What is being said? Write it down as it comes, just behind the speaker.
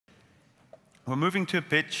We're moving to a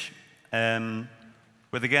pitch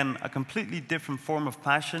with, again, a completely different form of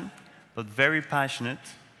passion, but very passionate,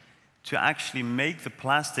 to actually make the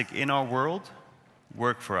plastic in our world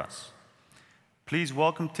work for us. Please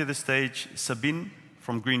welcome to the stage Sabine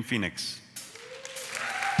from Green Phenix.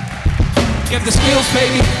 Ik heb de skills,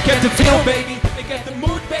 baby, ik heb de feel, baby. Ik heb de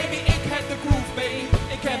mood, baby, ik heb de groove,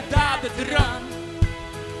 baby. Ik heb daar de drang.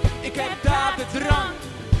 Ik heb daar de drang.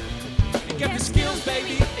 Ik heb de skills,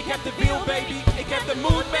 baby, ik heb de feel, baby. Ik heb de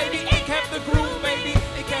mood, baby, ik heb de groove, baby.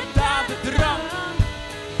 Ik heb daar de drang.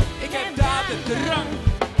 Ik heb daar de drang.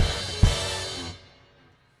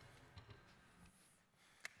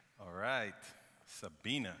 All right,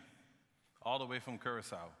 Sabine, all the way from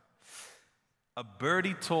Curaçao. A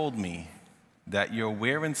birdie told me that you're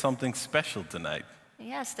wearing something special tonight.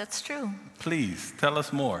 Yes, that's true. Please, tell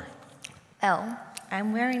us more. Well,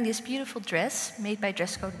 I'm wearing this beautiful dress made by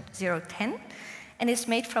dress code 010, and it's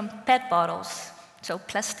made from PET bottles, so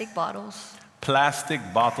plastic bottles. Plastic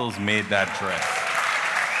bottles made that dress.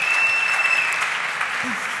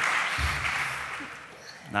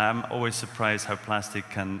 Now, I'm always surprised how plastic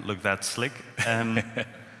can look that slick.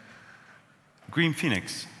 Green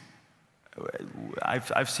Phenix.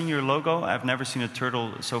 I've seen your logo. I've never seen a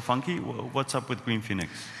turtle so funky. What's up with Green Phenix?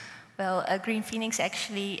 Well, Green Phenix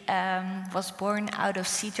actually was born out of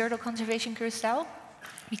Sea Turtle Conservation Curaçao,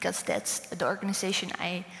 because that's the organization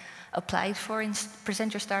I applied for in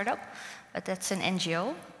Present Your Startup. But that's an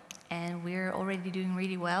NGO, and we're already doing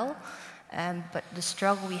really well. But the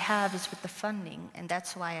struggle we have is with the funding, and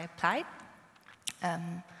that's why I applied.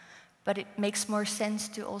 But it makes more sense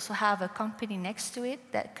to also have a company next to it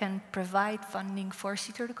that can provide funding for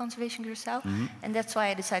Sea Turtle Conservation Curaçao, and that's why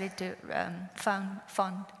I decided to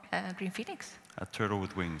fund Green Phenix. A turtle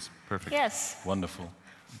with wings. Perfect. Yes. Wonderful.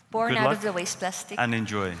 Born Good out luck of the waste plastic. and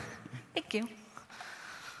enjoy. Thank you.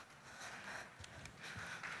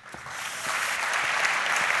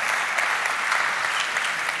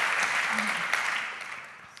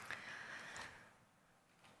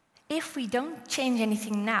 If we don't change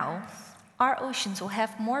anything now, our oceans will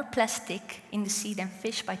have more plastic in the sea than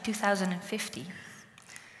fish by 2050.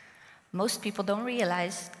 Most people don't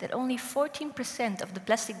realize that only 14% of the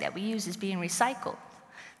plastic that we use is being recycled.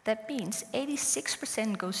 That means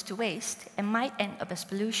 86% goes to waste and might end up as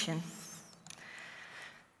pollution.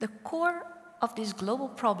 The core of this global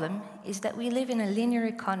problem is that we live in a linear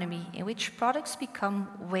economy in which products become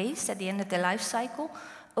waste at the end of their life cycle,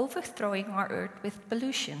 overthrowing our Earth with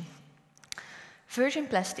pollution. Virgin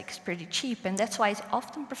plastic is pretty cheap, and that's why it's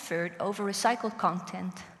often preferred over recycled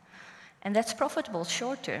content. And that's profitable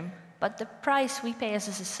short term, but the price we pay as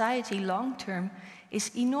a society long term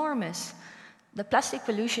is enormous. The plastic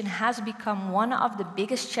pollution has become one of the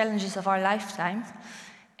biggest challenges of our lifetime,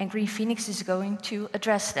 and Green Phenix is going to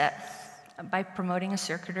address that by promoting a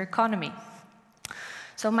circular economy.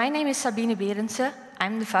 So my name is Sabine Berendse.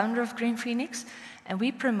 I'm the founder of Green Phenix, and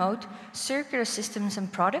we promote circular systems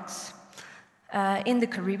and products in the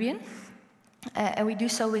Caribbean, and we do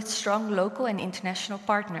so with strong local and international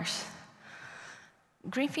partners.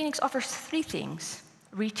 Green Phenix offers three things: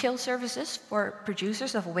 retail services for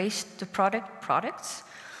producers of waste-to-product products.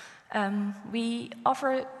 We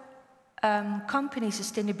offer company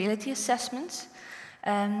sustainability assessments,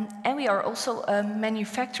 and we are also a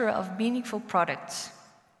manufacturer of meaningful products.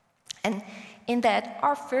 And in that,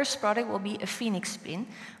 our first product will be a Phenix bin,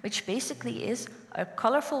 which basically is a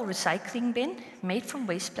colorful recycling bin made from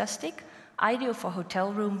waste plastic, ideal for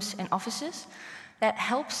hotel rooms and offices, that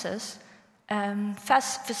helps us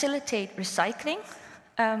facilitate recycling.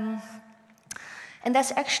 And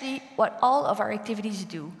that's actually what all of our activities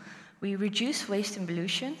do. We reduce waste and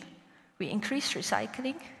pollution, we increase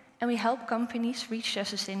recycling, and we help companies reach their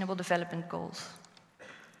sustainable development goals.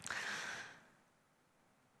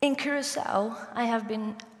 In Curaçao, I have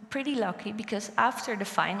been pretty lucky because after the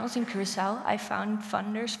finals in Curaçao, I found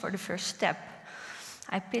funders for the first step.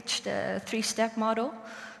 I pitched a three-step model,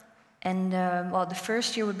 and well, the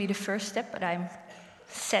first year would be the first step, but I'm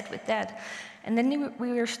set with that. And then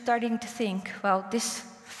we were starting to think, well, this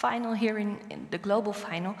final here in the global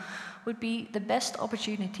final would be the best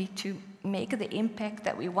opportunity to make the impact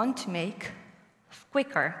that we want to make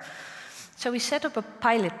quicker. So we set up a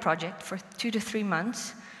pilot project for 2 to 3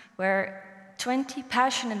 months, where 20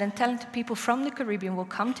 passionate and talented people from the Caribbean will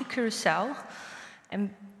come to Curaçao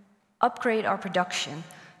and upgrade our production.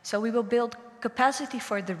 So we will build capacity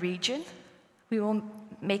for the region. We will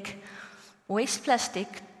make waste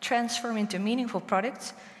plastic transform into meaningful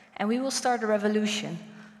products, and we will start a revolution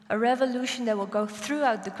that will go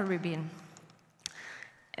throughout the Caribbean.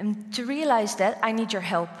 And to realize that, I need your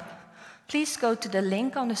help. Please go to the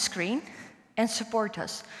link on the screen and support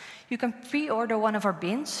us. You can pre-order one of our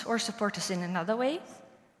bins or support us in another way.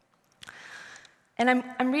 And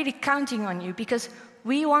I'm really counting on you because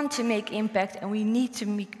we want to make impact and we need to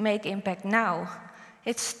make impact now.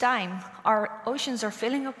 It's time. Our oceans are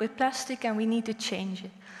filling up with plastic and we need to change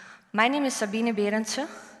it. My name is Sabine Berendse,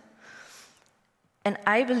 and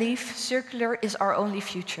I believe circular is our only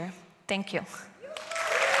future. Thank you.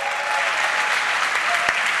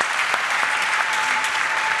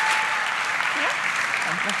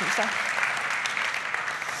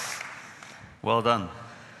 Well done.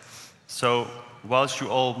 So, whilst you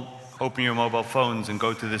all open your mobile phones and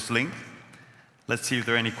go to this link, let's see if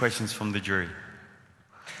there are any questions from the jury.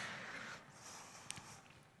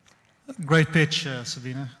 Great pitch,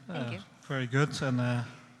 Sabine. Thank you. Very good. And I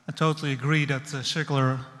totally agree that the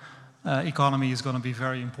circular economy is going to be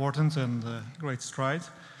very important and great stride.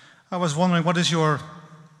 I was wondering, what is your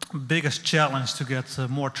biggest challenge to get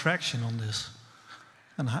more traction on this?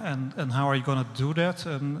 And how are you going to do that?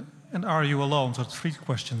 And are you alone? So 3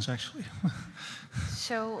 questions, actually.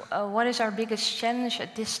 So what is our biggest challenge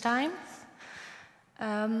at this time?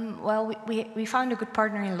 Well, we found a good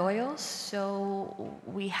partner in Loyals, so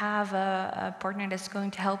we have a partner that's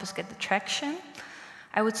going to help us get the traction.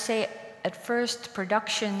 I would say at first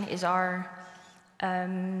production is our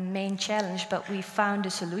main challenge, but we found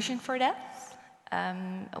a solution for that.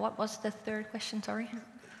 What was the 3rd question, sorry?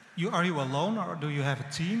 Are you alone, or do you have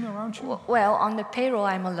a team around you? Well, on the payroll,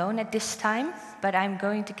 I'm alone at this time, but I'm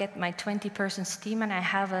going to get my 20-person team, and I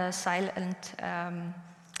have a silent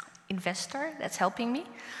investor that's helping me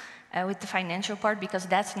with the financial part, because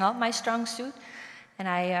that's not my strong suit. And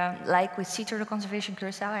I, like with Sea Turtle Conservation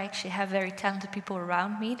Curaçao, I actually have very talented people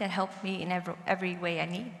around me that help me in every way I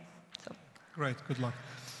need. So. Great, good luck.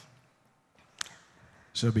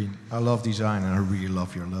 Sabine, I love design and I really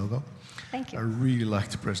love your logo. Thank you. I really like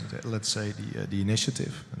the presentation, let's say the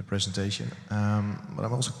initiative and the presentation. But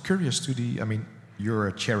I'm also curious to I mean, you're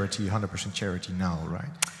a charity, 100% charity now, right?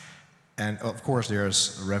 And of course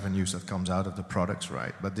there's revenues that comes out of the products,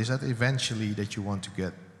 right? But is that eventually that you want to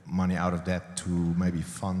get money out of that to maybe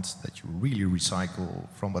fund that you really recycle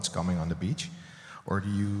from what's coming on the beach? Or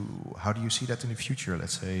how do you see that in the future,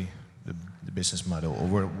 let's say, the business model?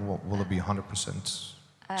 Or will it be 100%?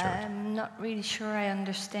 I'm not really sure I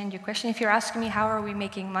understand your question. If you're asking me how are we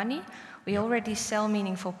making money, we already sell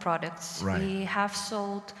meaningful products. Right. We have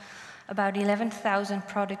sold about 11,000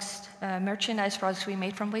 products, merchandise products we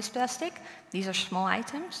made from waste plastic. These are small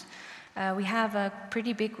items. We have a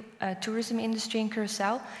pretty big tourism industry in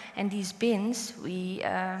Curaçao, and these bins, we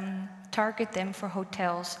target them for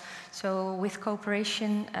hotels. So with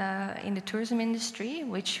cooperation in the tourism industry,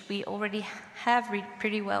 which we already have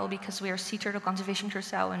pretty well because we are Sea Turtle Conservation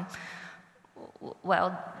Curaçao, and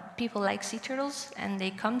well, people like sea turtles and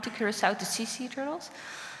they come to Curaçao to see sea turtles.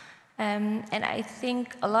 And I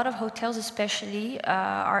think a lot of hotels especially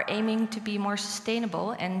are aiming to be more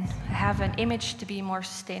sustainable and have an image to be more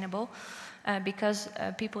sustainable because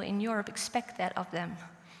people in Europe expect that of them.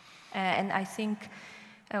 And I think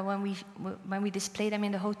when we display them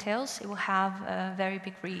in the hotels, it will have a very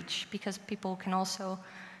big reach because people can also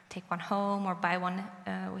take one home or buy one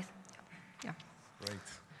with, yeah. Great,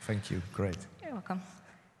 thank you, great. You're welcome.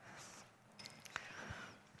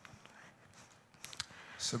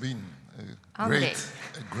 Sabine, a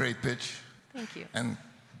great pitch. Thank you. And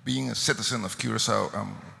being a citizen of Curaçao,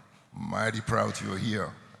 I'm mighty proud you're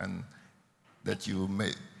here and that you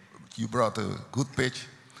brought a good pitch.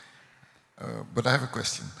 But I have a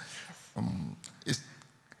question.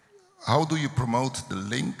 How do you promote the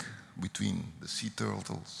link between the sea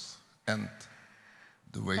turtles and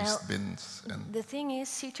the waste bins? And the thing is,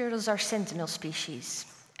 sea turtles are sentinel species,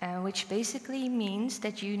 which basically means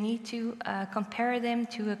that you need to compare them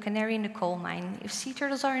to a canary in the coal mine. If sea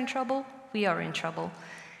turtles are in trouble, we are in trouble.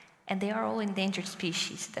 And they are all endangered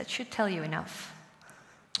species. That should tell you enough.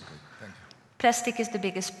 Okay, thank you. Plastic is the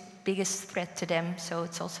biggest threat to them, so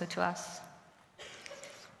it's also to us.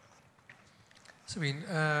 Sabine,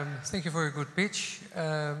 thank you for your good pitch.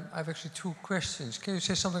 I have actually 2 questions. Can you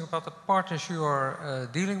say something about the partners you are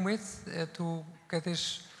dealing with to get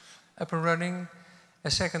this up and running?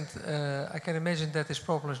 And second, I can imagine that this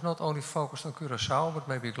problem is not only focused on Curaçao, but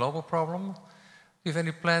maybe a global problem. Do you have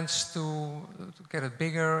any plans to get it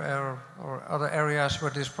bigger or other areas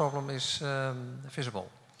where this problem is visible?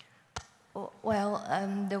 Well,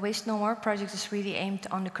 the Waste No More project is really aimed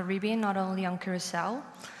on the Caribbean, not only on Curaçao.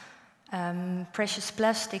 Precious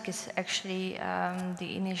plastic is actually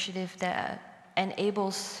the initiative that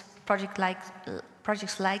enables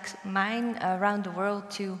projects like mine around the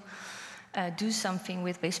world to do something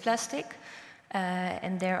with waste plastic.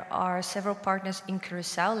 And there are several partners in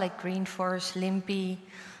Curaçao, like Green Phenix, Limpy,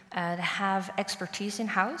 that have expertise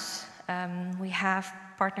in-house. We have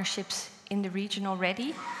partnerships in the region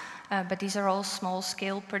already, but these are all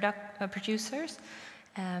small-scale producers.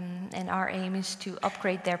 And our aim is to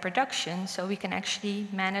upgrade their production so we can actually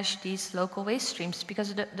manage these local waste streams.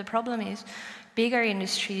 Because the problem is, bigger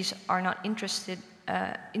industries are not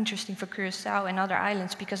interesting for Curaçao and other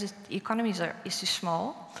islands because the economy is too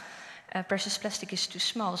small. Precious plastic is too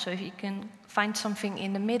small. So if you can find something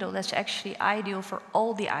in the middle, that's actually ideal for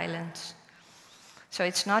all the islands. So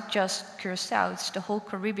it's not just Curaçao, it's the whole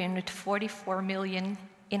Caribbean with 44 million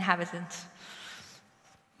inhabitants.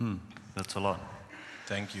 That's a lot.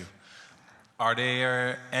 Thank you. Are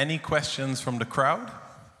there any questions from the crowd?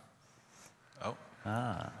 Oh.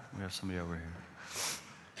 We have somebody over here.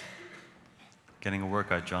 Getting a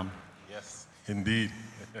workout, John. Yes, indeed.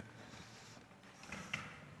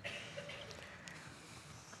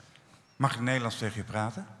 Mag ik Nederlands tegen je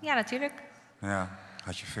praten? Ja, natuurlijk. Ja,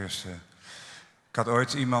 had je first. Ik had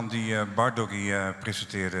ooit iemand die Bardoggy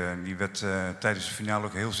presenteerde. En die werd tijdens de finale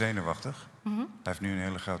ook heel zenuwachtig. Hij heeft nu een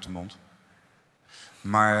hele grote mond.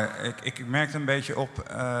 Maar ik merkte een beetje op...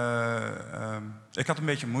 ik had een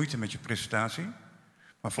beetje moeite met je presentatie.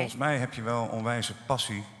 Maar volgens mij heb je wel onwijze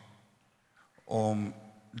passie om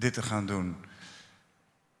dit te gaan doen.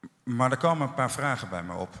 Maar er komen een paar vragen bij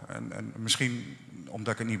me op. En misschien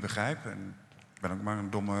omdat ik het niet begrijp. En ik ben ook maar een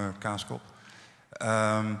domme kaaskop.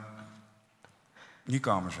 Hier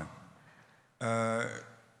komen ze.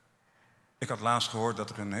 Ik had laatst gehoord dat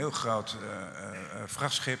er een heel groot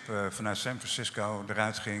vrachtschip vanuit San Francisco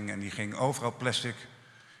eruit ging. En die ging overal plastic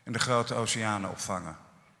in de grote oceanen opvangen.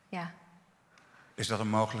 Ja. Is dat een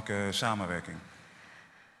mogelijke samenwerking?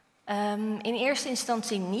 In eerste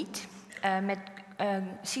instantie niet. Met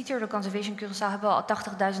Sea Turtle Conservation Curaçao hebben we al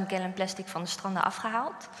 80.000 gallon plastic van de stranden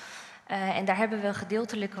afgehaald. En daar hebben we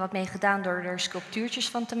gedeeltelijk wat mee gedaan door er sculptuurtjes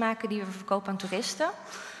van te maken die we verkopen aan toeristen.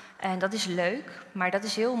 En dat is leuk, maar dat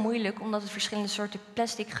is heel moeilijk omdat het verschillende soorten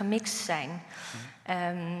plastic gemixt zijn.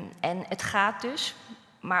 En het gaat dus,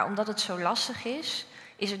 maar omdat het zo lastig is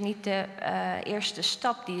het niet de eerste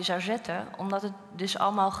stap die je zou zetten. Omdat het dus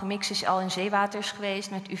allemaal gemixt is, al in zeewater is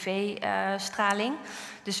geweest met UV-straling.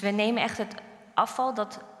 Dus we nemen echt het afval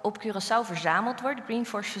dat op Curaçao verzameld wordt. Green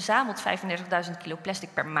Phenix verzamelt 35.000 kilo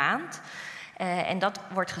plastic per maand. En dat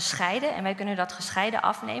wordt gescheiden. En wij kunnen dat gescheiden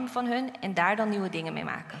afnemen van hun en daar dan nieuwe dingen mee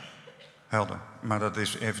maken. Helder. Maar dat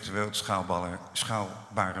is eventueel het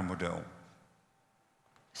schaalbare model.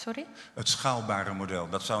 Sorry? Het schaalbare model.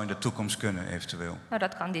 Dat zou in de toekomst kunnen, eventueel. Nou,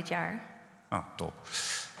 dat kan dit jaar. Ah, top.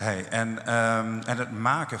 Hey, en het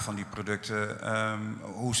maken van die producten,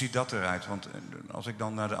 hoe ziet dat eruit? Want als ik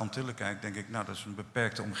dan naar de Antillen kijk, denk ik, nou, dat is een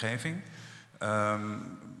beperkte omgeving.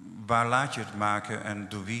 Waar laat je het maken en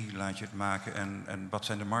door wie laat je het maken en wat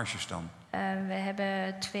zijn de marges dan? We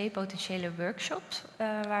hebben 2 potentiële workshops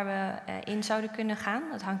waar we in zouden kunnen gaan.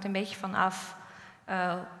 Dat hangt een beetje van af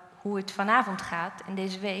hoe het vanavond gaat en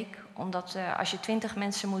deze week. Omdat als je 20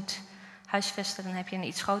 mensen moet huisvesten, dan heb je een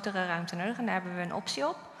iets grotere ruimte nodig. En daar hebben we een optie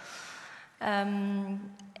op.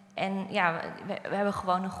 En ja, we hebben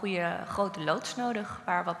gewoon een goede grote loods nodig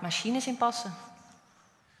waar wat machines in passen.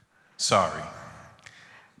 Sorry.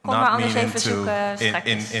 Kom maar anders even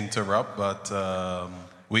zoeken interrupt, but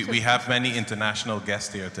we have many international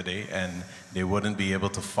guests here today, and they wouldn't be able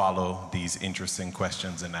to follow these interesting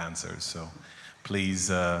questions and answers. So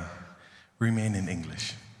please remain in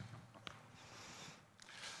English.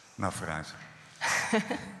 Nou, vooruit.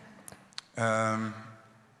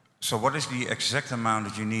 So what is the exact amount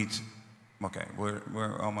that you need? Okay,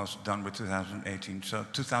 we're almost done with 2018. So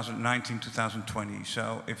 2019, 2020.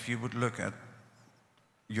 So if you would look at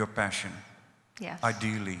your passion, yes.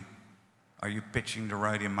 Ideally, are you pitching the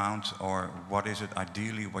right amount, or what is it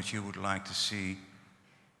ideally what you would like to see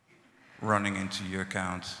running into your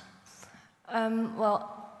account? Well,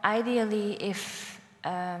 ideally,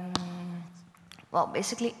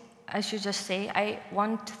 basically, I should just say I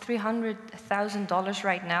want $300,000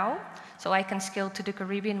 right now, so I can scale to the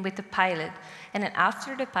Caribbean with the pilot. And then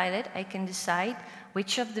after the pilot, I can decide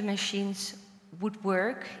which of the machines would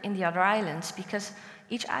work in the other islands, because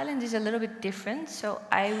each island is a little bit different, so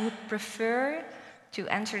I would prefer to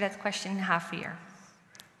answer that question in half a year.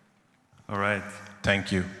 All right. Thank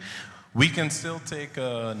you. We can still take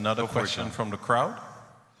another question from the crowd.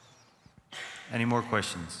 Any more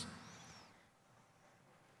questions?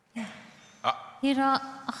 Ja. Hier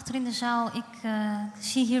achter in de zaal, ik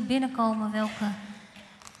zie hier binnenkomen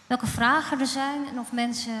welke vragen er zijn en of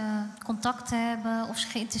mensen contacten hebben of ze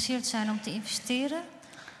geïnteresseerd zijn om te investeren.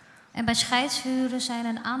 En bij scheidshuren zijn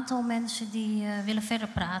een aantal mensen die willen verder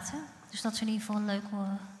praten. Dus dat is in ieder geval leuk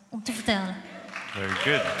om te vertellen. Very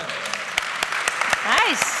good.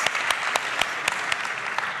 Nice.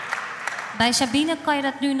 Bij Sabine kan je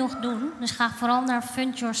dat nu nog doen. Dus ga vooral naar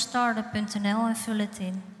fundyourstartup.nl en vul het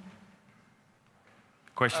in.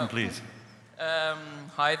 Question, please.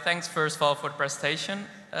 Hi, thanks first of all for the presentation.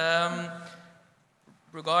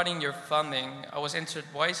 Regarding your funding, I was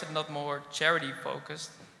interested, why is it not more charity focused?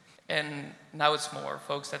 And now it's more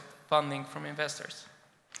focused at funding from investors.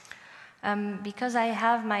 Because I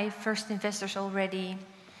have my first investors already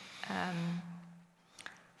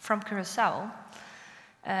from Curaçao,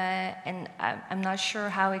 and I'm not sure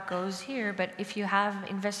how it goes here, but if you have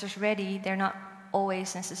investors ready, they're not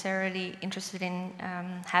always necessarily interested in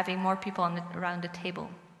having more people around the table.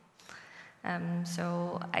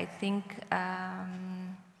 So I think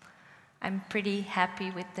I'm pretty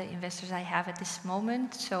happy with the investors I have at this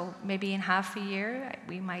moment. So maybe in half a year,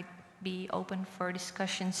 we might be open for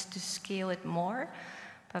discussions to scale it more.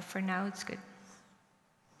 But for now, it's good.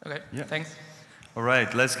 Okay, yeah. Thanks. All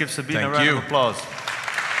right, let's give Sabine Thank a round you. of applause.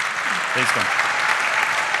 Please come.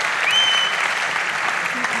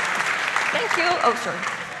 Thank you. Oh,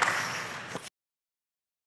 sorry.